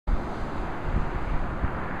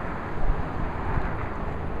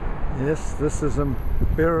Yes, this is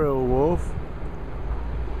Imperial Wharf,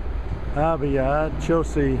 Harbour Yard,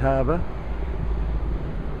 Chelsea Harbour,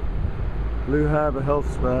 Blue Harbour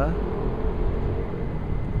Health Spa,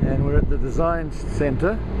 and we're at the Design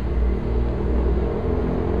Centre.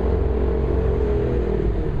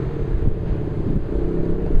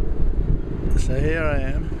 So here I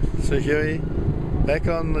am, Sir Huey, back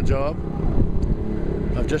on the job.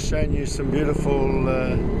 I've just shown you some beautiful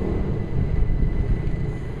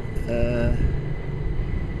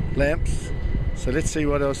lamps, so let's see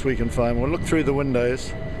what else we can find. We'll look through the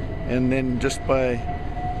windows and then just by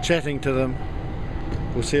chatting to them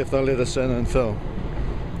we'll see if they'll let us in and film.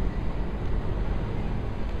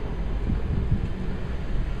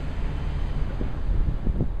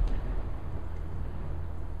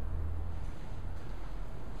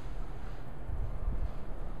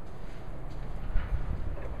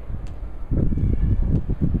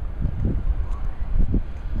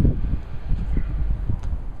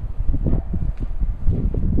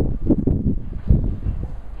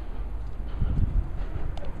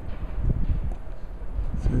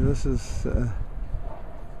 This is the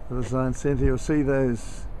Design Centre. You'll see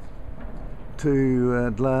those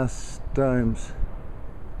two glass domes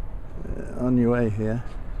on your way here.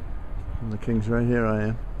 On the King's Road, here I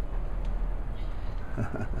am.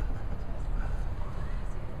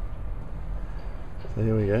 So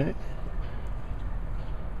here we go.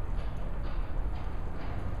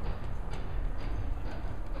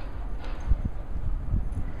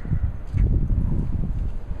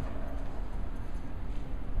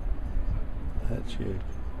 That's huge.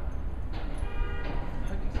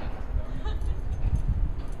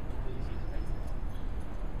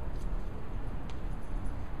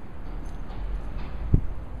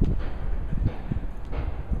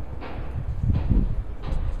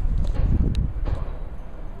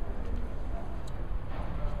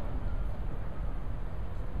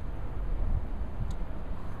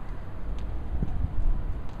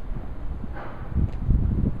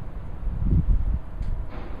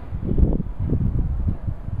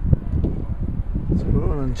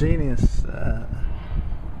 Ingenious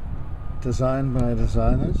design by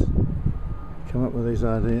designers, come up with these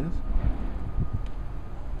ideas.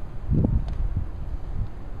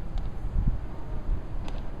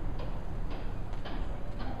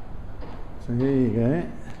 So here you go.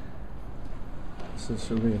 This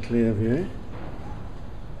will be a clear view.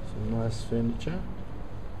 Some nice furniture.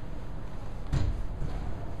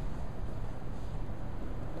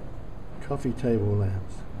 Coffee table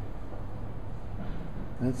lamps.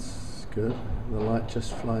 That's good. The light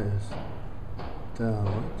just flows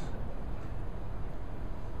downwards.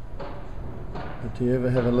 But do you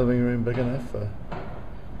ever have a living room big enough for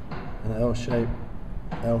an L-shaped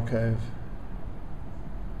alcove?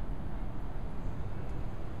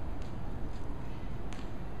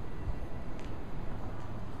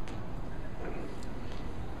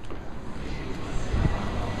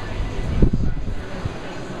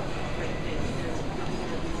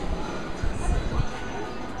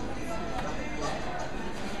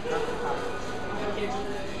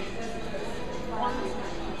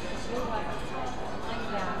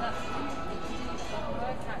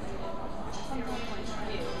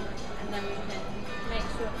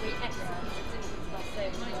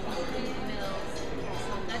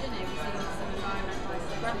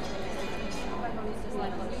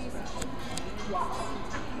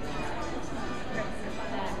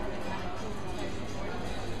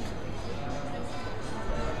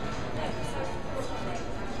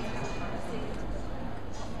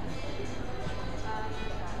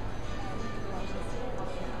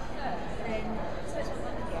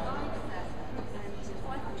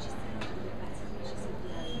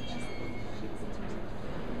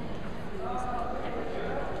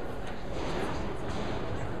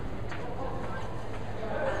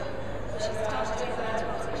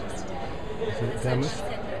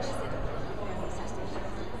 Cameras.